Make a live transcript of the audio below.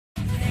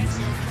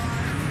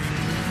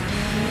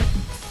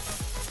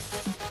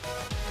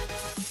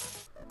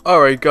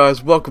Alright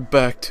guys, welcome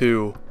back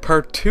to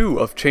part 2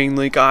 of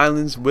Chainlink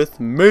Islands with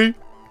me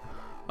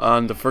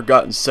on the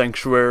Forgotten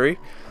Sanctuary.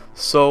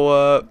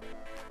 So,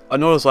 I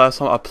noticed last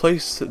time I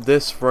placed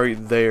this right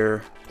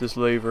there, this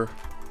lever,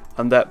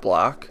 on that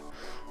block.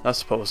 I was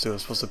supposed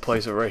to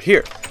place it right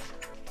here.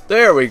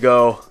 There we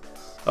go.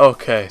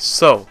 Okay,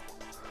 so,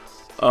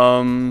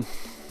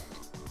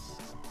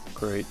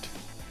 great.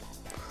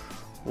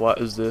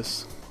 What is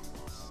this?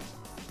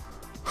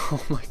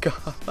 Oh my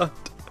god.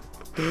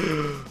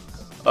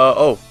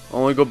 Oh,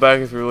 only go back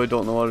if you really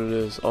don't know what it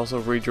is. Also,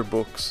 read your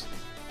books.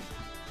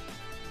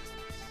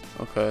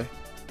 Okay.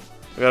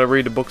 I gotta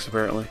read the books,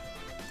 apparently.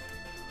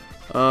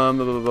 Blah,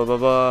 blah, blah, blah,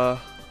 blah.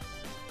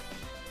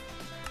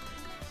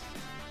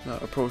 Now,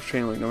 approach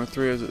Chainlink. Number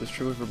 3, as it is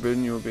strictly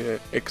forbidden, you will be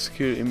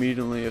executed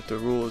immediately if the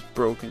rule is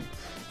broken.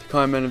 The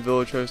common man in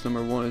village house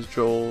number 1 is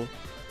Joel.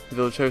 In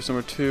village house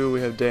number 2,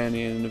 we have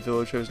Danny. And in the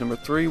village house number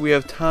 3, we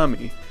have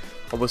Tommy.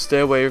 I will stay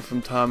away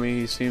from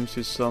Tommy. He seems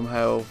to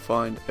somehow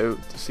find out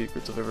the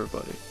secrets of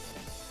everybody.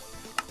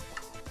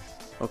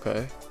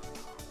 Okay.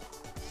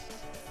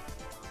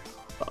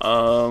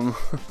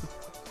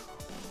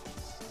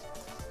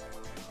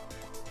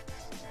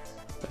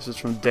 This is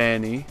from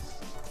Danny.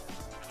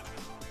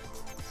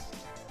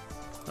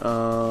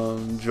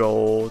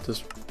 Joel.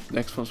 This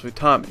next one's with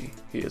Tommy.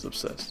 He is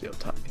obsessed. Yo,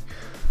 Tommy.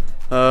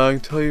 I can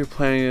tell you're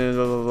planning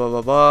blah blah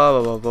blah blah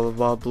blah blah blah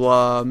blah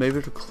blah.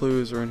 Maybe the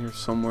clues are in here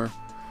somewhere.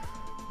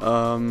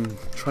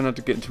 Try not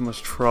to get in too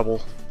much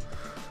trouble.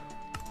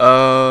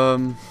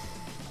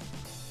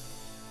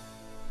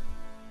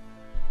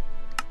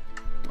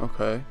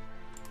 Okay.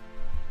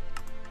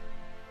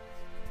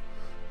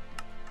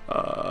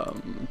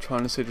 I'm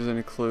trying to see if there's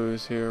any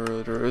clues here.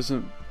 There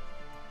isn't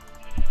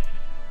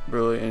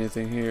really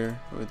anything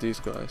here with these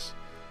guys.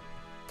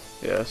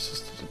 Yeah, it's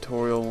just a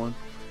tutorial one.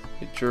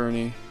 A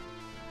journey.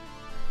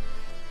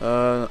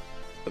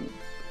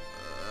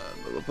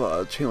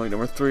 Chainlink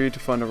number 3, to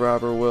find a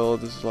robber. Will,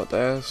 this is a lot to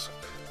ask.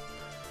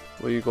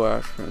 Will you go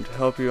after him to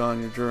help you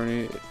on your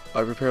journey?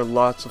 I prepared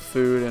lots of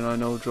food, and I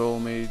know Joel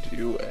made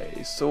you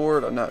a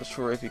sword. I'm not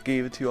sure if he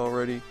gave it to you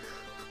already.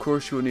 Of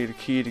course, you will need a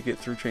key to get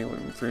through Chainlink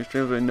number 3.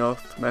 Strangely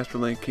enough, Master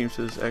Link keeps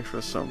his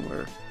extra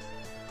somewhere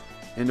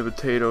in the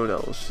potato.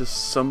 That was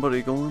just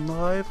somebody going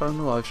live on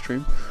the live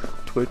stream,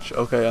 Twitch.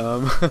 Okay,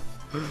 I'm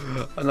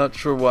not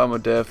sure why my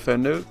dad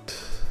found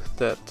out.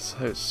 That's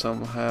how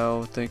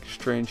somehow think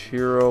strange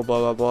hero, blah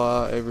blah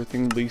blah,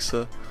 everything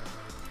Lisa.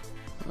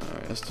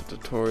 Alright, that's the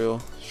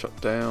tutorial.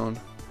 Shut down.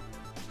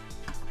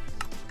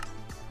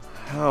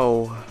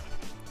 How?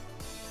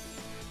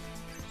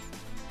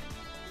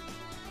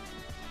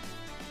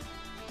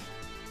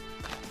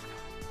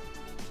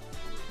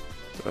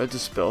 Do I have to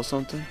spell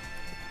something?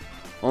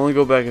 Only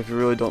go back if you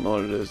really don't know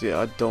what it is.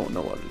 Yeah, I don't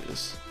know what it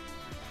is.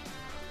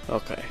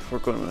 Okay, we're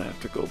going to have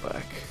to go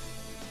back.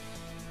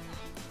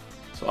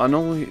 So I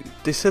know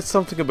they said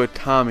something about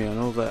Tommy, I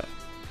know that.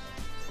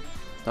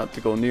 Not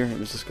to go near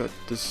him, it's just got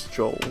this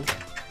Joel.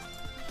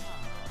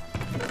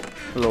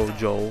 Hello,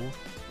 Joel.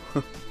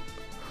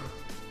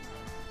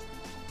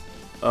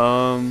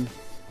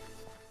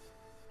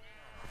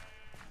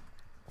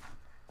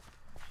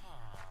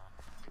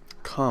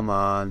 Come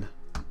on.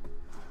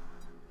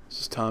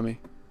 This is Tommy.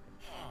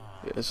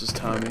 Yeah, this is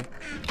Tommy.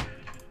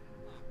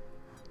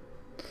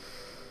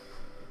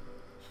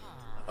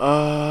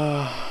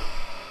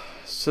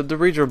 Said to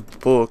read your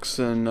books,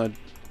 and I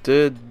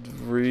did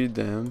read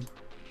them.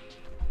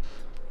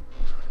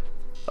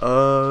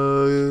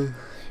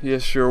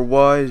 Yes, you're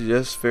wise.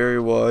 Yes, very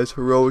wise.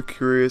 Heroic,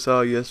 curious.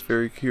 Ah, yes,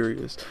 very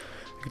curious.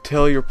 You can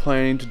tell you're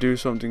planning to do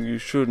something you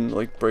shouldn't,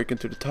 like break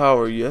into the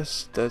tower.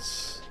 Yes,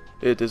 that's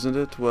it, isn't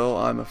it? Well,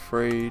 I'm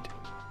afraid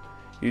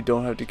you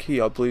don't have the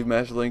key. I believe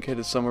Master Link hid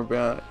it somewhere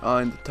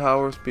behind the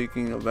tower.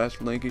 Speaking of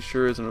Master Link, he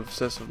sure is an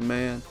obsessive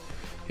man.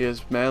 He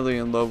is madly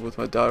in love with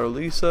my daughter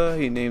Lisa.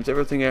 He names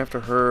everything after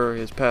her.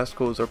 His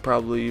passcodes are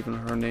probably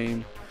even her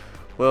name.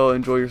 Well,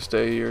 enjoy your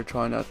stay here.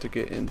 Try not to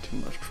get in too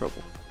much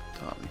trouble,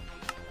 Tommy.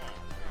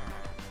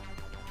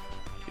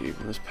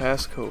 Even his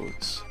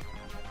passcodes.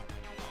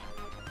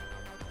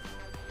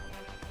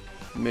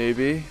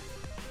 Maybe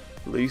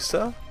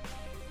Lisa?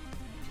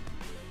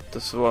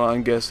 This is what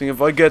I'm guessing.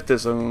 If I get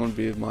this, I'm going to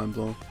be mind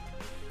blown.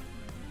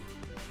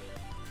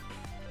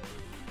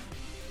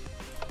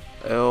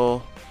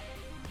 L-I-S.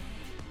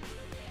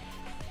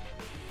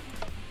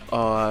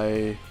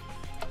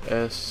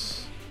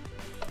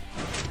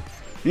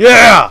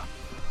 Yeah!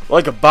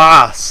 Like a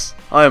boss.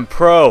 I am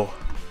pro.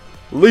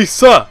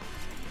 Lisa!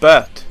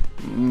 Bet.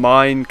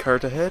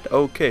 Minecart ahead?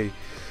 Okay.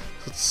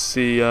 Let's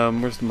see,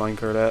 where's the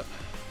minecart at?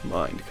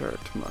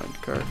 Minecart.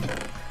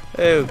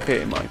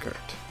 Okay,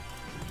 minecart.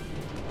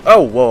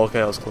 Oh, whoa, okay,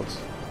 that was close.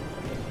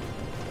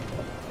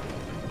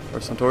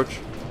 Redstone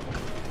torch.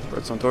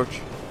 Redstone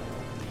torch.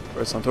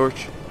 Redstone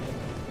torch.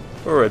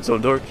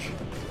 Redstone torch.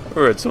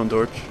 Redstone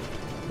torch.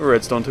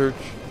 Redstone torch.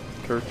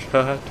 Torch.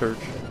 Haha, torch.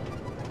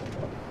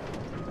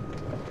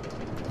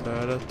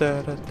 Da da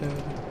da da da.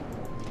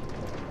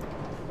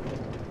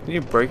 Can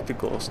you break the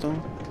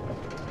glowstone?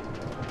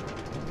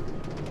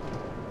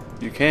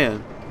 You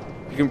can.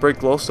 You can break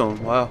glowstone.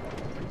 Wow.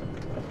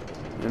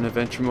 In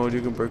adventure mode,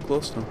 you can break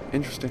glowstone.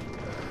 Interesting.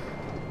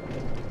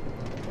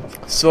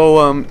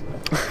 So,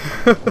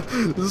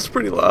 this is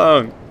pretty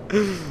long.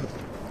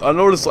 I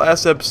noticed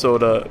last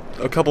episode,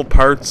 a couple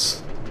parts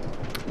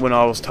when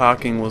I was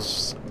talking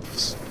was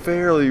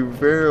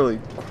very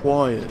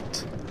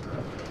quiet.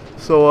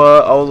 So,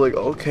 I was like,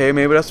 okay,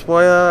 maybe that's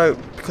why,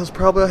 because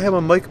probably I have my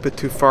mic a bit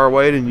too far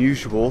away than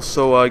usual,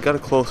 so I got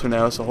it closer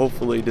now, so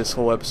hopefully this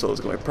whole episode is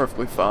going to be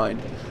perfectly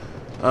fine.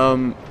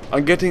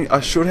 I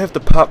should have the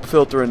pop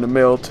filter in the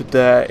mail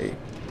today,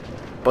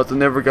 but I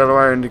never got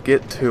around to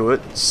get to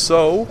it,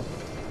 so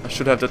I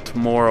should have that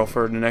tomorrow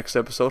for the next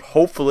episode.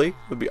 Hopefully. It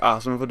would be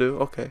awesome if I do.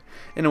 Okay.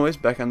 Anyways,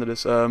 back onto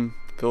this,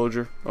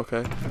 villager.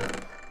 Okay.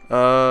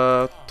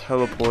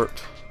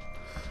 Teleport.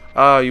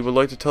 You would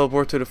like to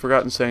teleport to the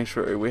Forgotten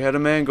Sanctuary. We had a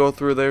man go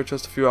through there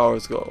just a few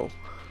hours ago.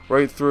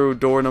 Right through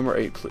door number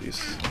 8,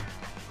 please.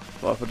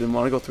 Well, if I didn't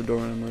want to go through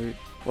door number 8.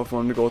 What if I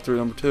wanted to go through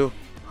number 2?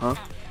 Huh?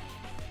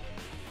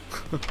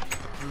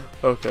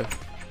 Okay.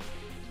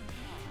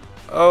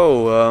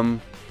 Oh,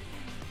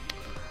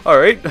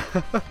 alright.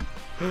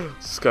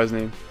 This guy's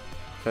name.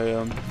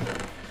 Okay,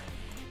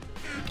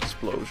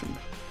 explosion.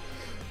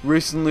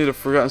 Recently, the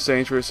Forgotten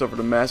Sanctuary suffered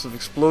a massive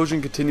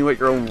explosion. Continue at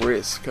your own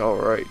risk.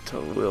 Alright,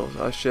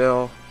 I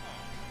shall.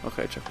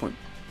 Okay, checkpoint.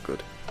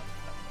 Good.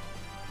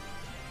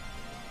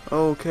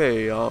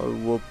 Okay,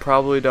 we'll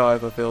probably die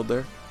if I failed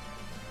there.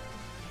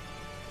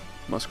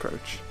 Must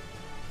crouch.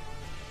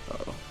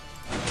 Uh-oh.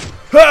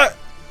 Ha!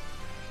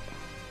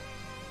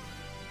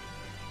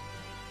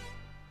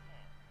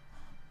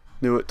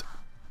 Knew it.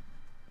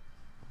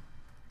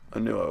 I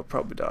knew I would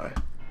probably die.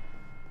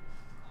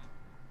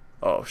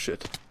 Oh,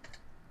 shit.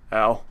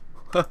 Ow.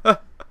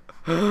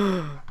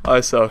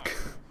 I suck.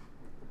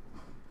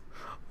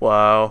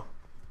 Wow.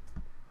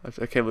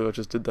 I can't believe I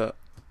just did that.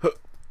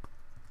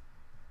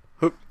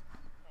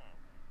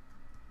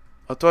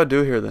 What do I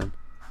do here then?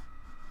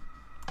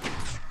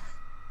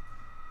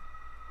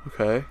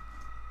 Okay.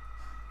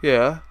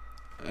 Yeah.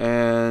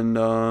 And,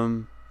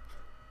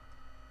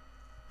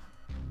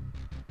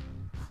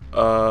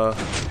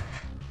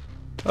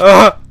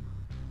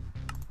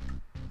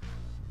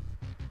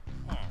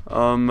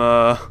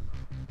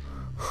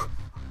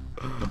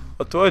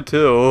 what do I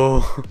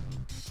do?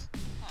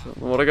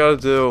 What I gotta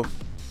do?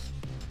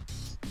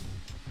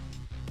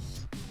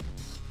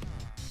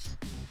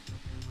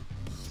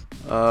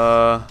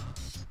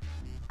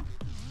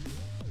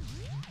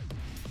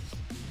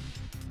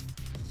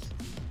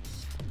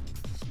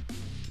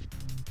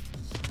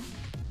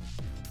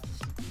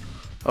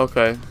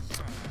 Okay.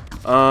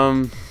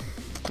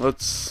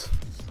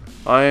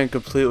 I am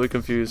completely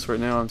confused right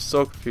now. I'm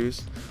so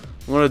confused.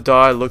 I'm gonna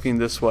die looking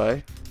this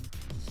way.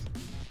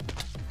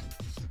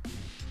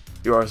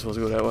 You are supposed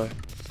to go that way.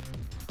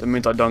 That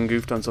means I done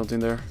goofed on something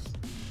there.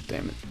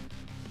 Damn it.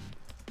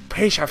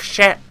 Piece of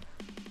shit!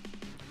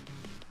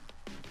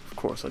 Of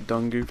course I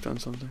done goofed on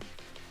something.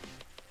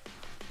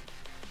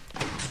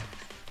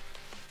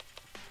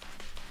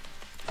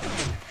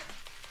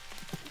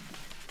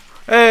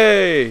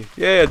 Hey!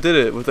 Yeah, I did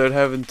it without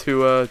having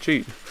to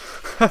cheat.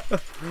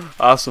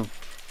 Awesome.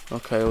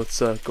 Okay, let's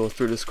go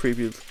through this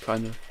creepy,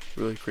 kind of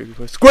really creepy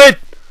place. Squid!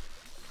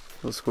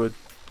 Little squid.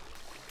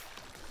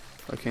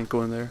 I can't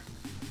go in there.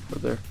 Or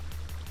there.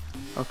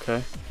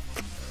 Okay.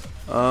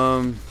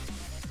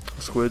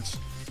 Squids.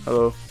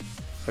 Hello.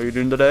 How you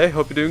doing today?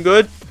 Hope you're doing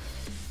good.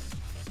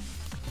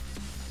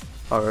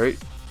 Alright.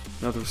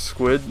 Another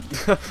squid.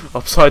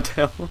 Upside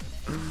down.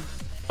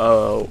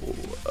 Uh-oh.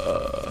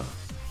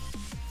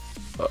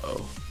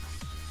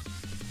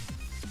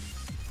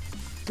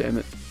 Damn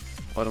it.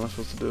 What am I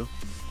supposed to do?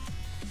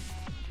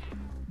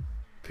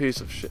 Piece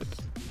of shit.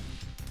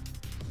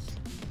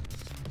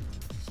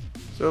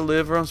 Is there a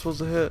lever I'm supposed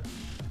to hit?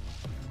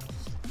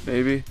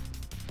 Maybe.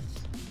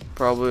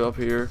 Probably up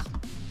here.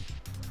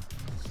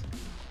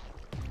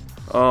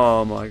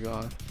 Oh my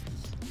god.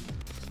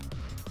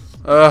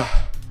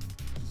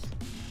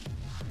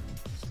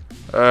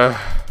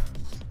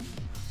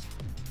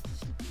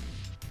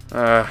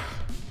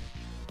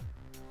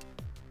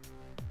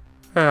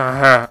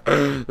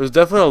 There's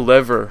definitely a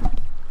lever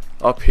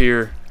up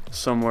here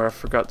somewhere. I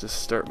forgot to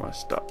start my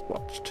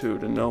stopwatch too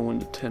to know when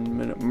the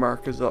 10-minute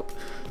mark is up.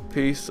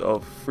 Piece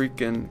of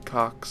freaking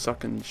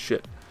cock-sucking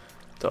shit.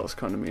 That was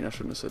kind of mean. I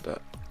shouldn't have said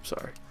that.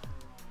 Sorry.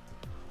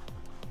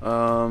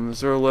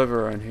 Is there a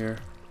lever on here?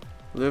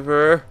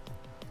 Lever.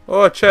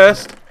 Oh, a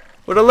chest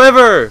with a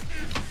lever.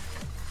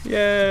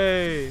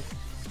 Yay.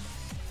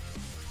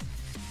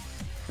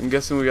 I'm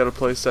guessing we gotta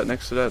place that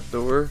next to that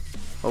door.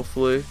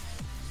 Hopefully.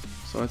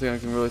 It's the only thing I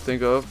can really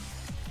think of.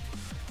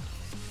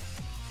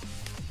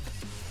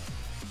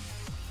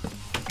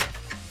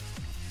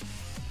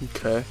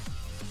 Okay.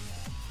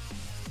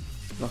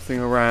 Nothing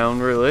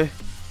around really.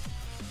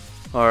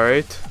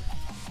 Alright.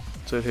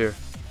 What's it here?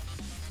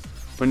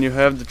 When you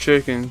have the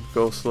chicken,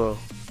 go slow.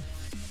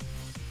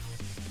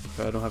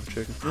 Okay, I don't have a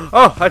chicken.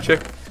 Oh! Hi,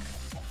 chick!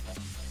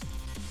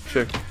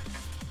 Chick.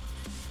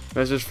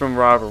 Message from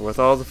Robert. With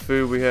all the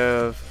food we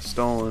have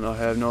stolen, I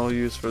have no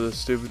use for this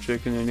stupid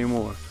chicken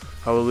anymore.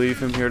 I will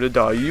leave him here to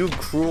die. You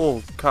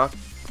cruel cock.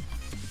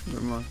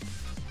 Never mind.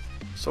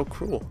 So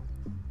cruel.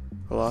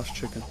 A lost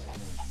chicken.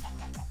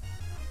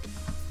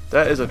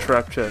 That is a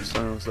trap chest.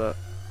 I noticed that.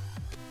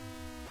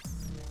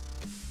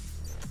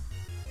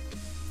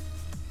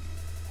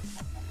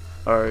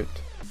 Alright.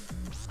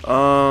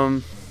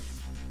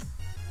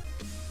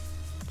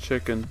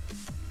 Chicken.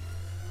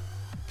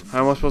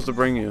 How am I supposed to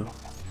bring you?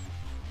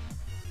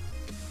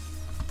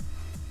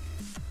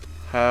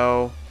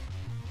 How?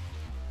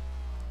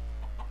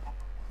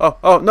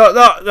 Oh,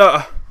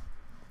 no.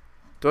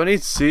 Do I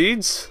need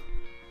seeds?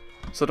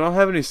 So I don't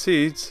have any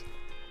seeds.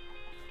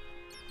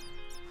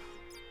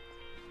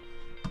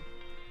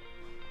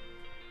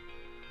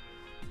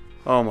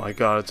 Oh my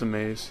god, it's a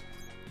maze.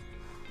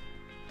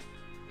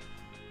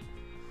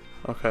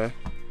 Okay.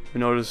 We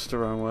know this is the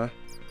wrong way.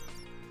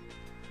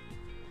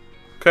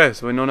 Okay,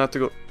 so we know not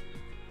to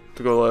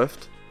go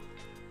left.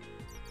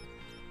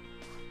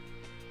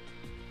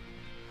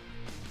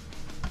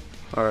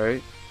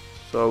 Alright.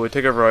 So we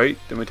take a right,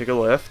 then we take a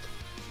left.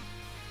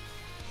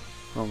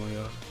 Oh my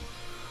god.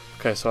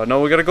 Okay, so I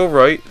know we gotta go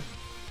right.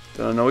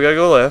 Then I know we gotta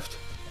go left.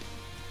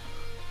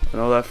 I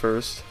know that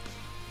first.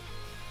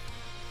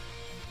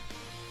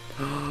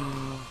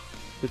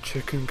 The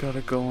chicken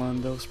gotta go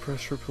on those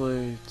pressure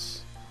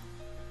plates.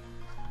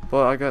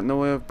 But I got no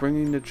way of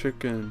bringing the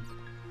chicken.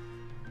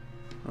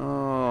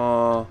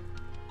 Oh.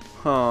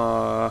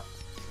 Huh. I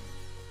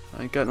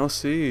ain't got no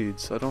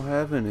seeds. I don't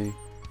have any.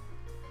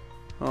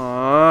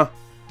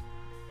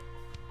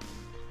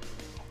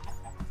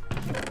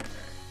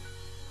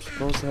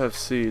 Supposed to have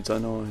seeds, I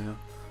know I am.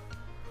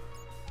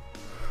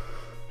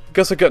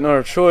 Guess I got no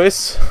other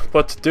choice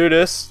but to do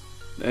this.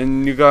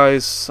 And you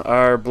guys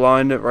are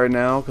blinded right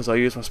now because I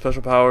use my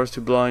special powers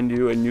to blind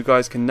you, and you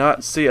guys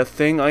cannot see a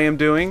thing I am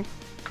doing.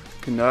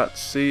 Cannot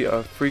see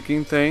a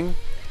freaking thing.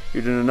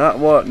 You do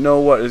not know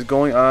what is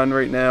going on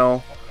right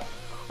now.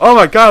 Oh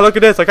my god, look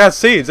at this, I got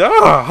seeds.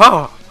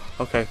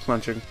 Okay, come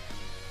on, chicken.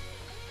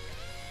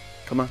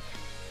 Come on.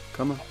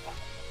 Come on.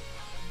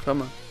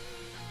 Come on.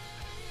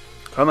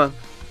 Come on.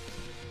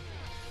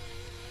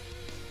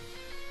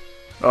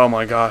 Oh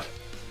my god.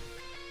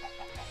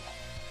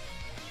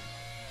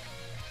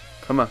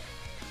 Come on.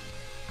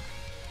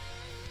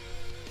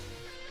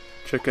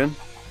 Chicken.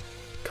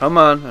 Come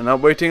on, I'm not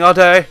waiting all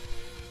day.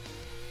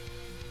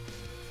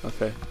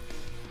 Okay.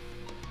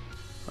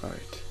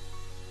 Alright.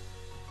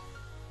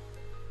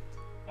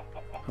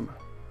 Come on.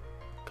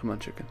 Come on,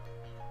 chicken.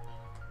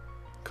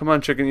 Come on,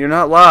 chicken. You're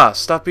not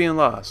lost. Stop being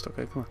lost.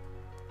 Okay, come on.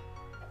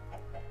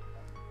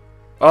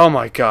 Oh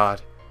my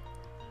god.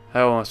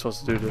 How am I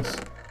supposed to do this?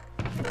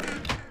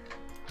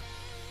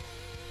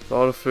 With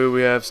all the food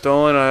we have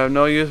stolen, I have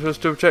no use for this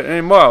stupid chicken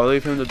anymore. I'll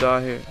leave him to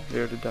die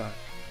here to die.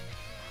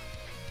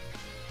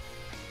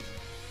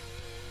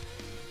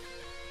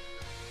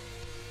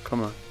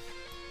 Come on.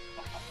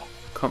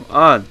 Come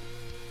on.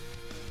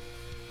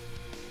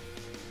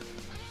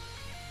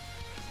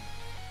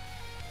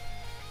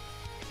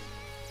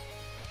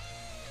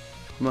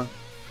 Come on.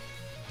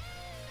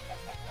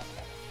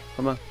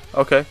 Come on.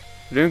 Okay.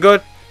 You're doing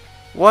good.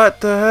 What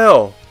the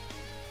hell?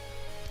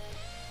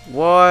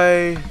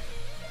 Why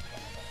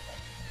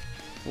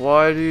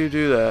do you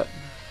do that?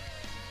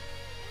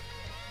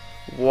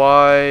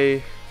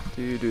 Why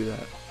do you do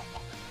that?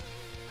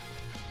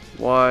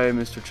 Why,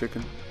 Mr.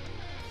 Chicken?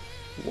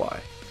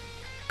 Why?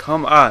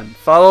 Come on.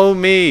 Follow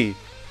me.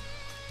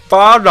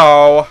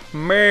 Follow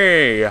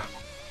me.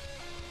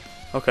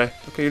 Okay.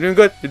 Okay, you're doing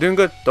good. You're doing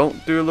good.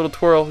 Don't do a little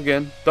twirl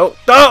again. Don't.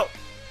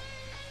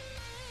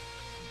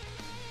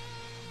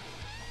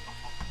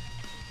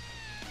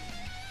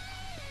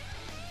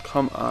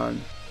 Come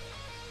on.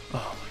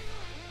 Oh my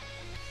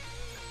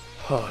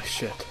god. Holy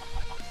shit.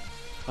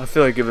 I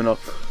feel like giving up.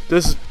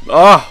 This is...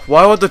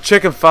 why would the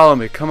chicken follow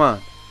me? Come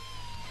on.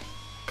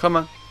 Come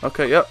on.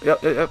 Okay, yep.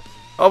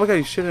 Oh my god,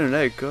 you shit in an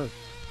egg. Good.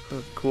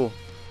 Good, cool.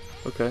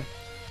 Okay.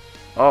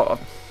 Oh.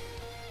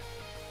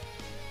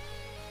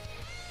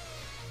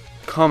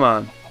 Come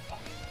on.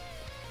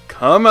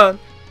 Come on.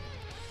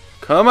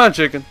 Come on,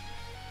 chicken.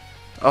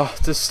 Oh,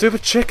 this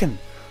stupid chicken.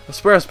 I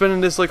swear I'm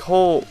spending this like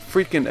whole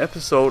freaking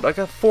episode. I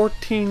got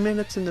 14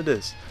 minutes into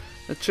this.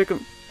 The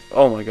chicken...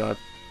 Oh my god.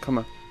 Come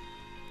on.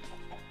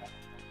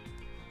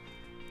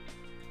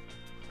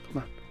 Come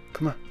on.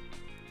 Come on.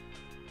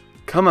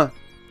 Come on.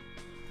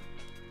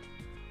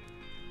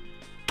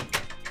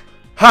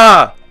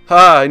 Ha!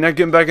 Ha! You're not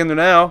getting back in there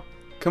now.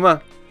 Come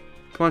on.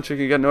 Come on,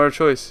 chicken. You got no other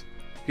choice.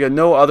 You got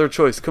no other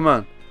choice. Come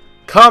on.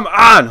 Come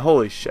on!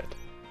 Holy shit.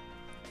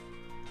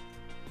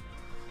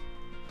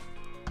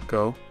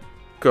 Go.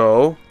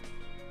 Go.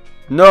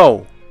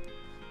 No.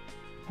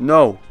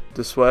 No.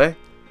 This way.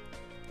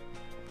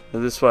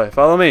 This way.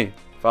 Follow me.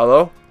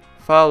 Follow.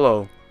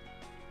 Follow.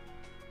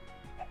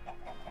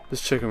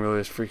 This chicken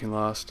really is freaking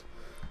lost.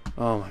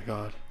 Oh my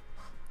god.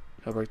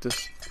 Can I break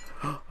this?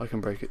 I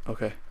can break it.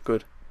 Okay,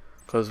 good.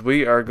 Because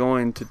we are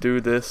going to do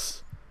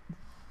this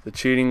the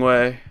cheating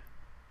way.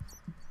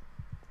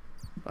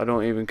 I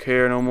don't even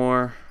care no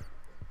more.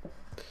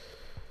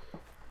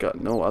 Got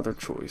no other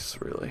choice,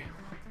 really.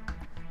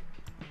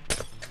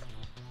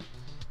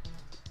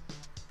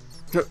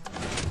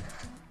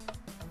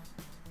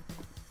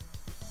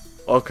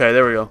 Okay,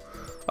 there we go.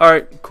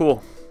 Alright,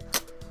 cool.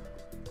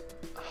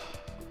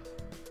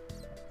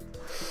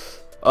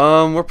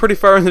 We're pretty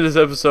far into this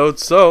episode,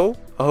 so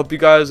I hope you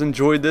guys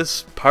enjoyed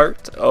this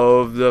part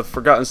of the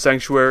Forgotten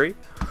Sanctuary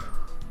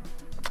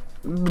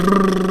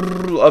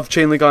of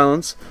Chainlink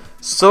Islands.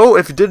 So,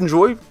 if you did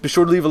enjoy, be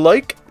sure to leave a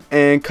like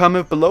and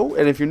comment below.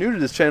 And if you're new to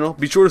this channel,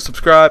 be sure to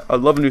subscribe. I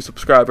love a new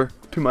subscriber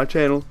to my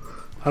channel.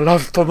 I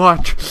love it so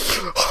much.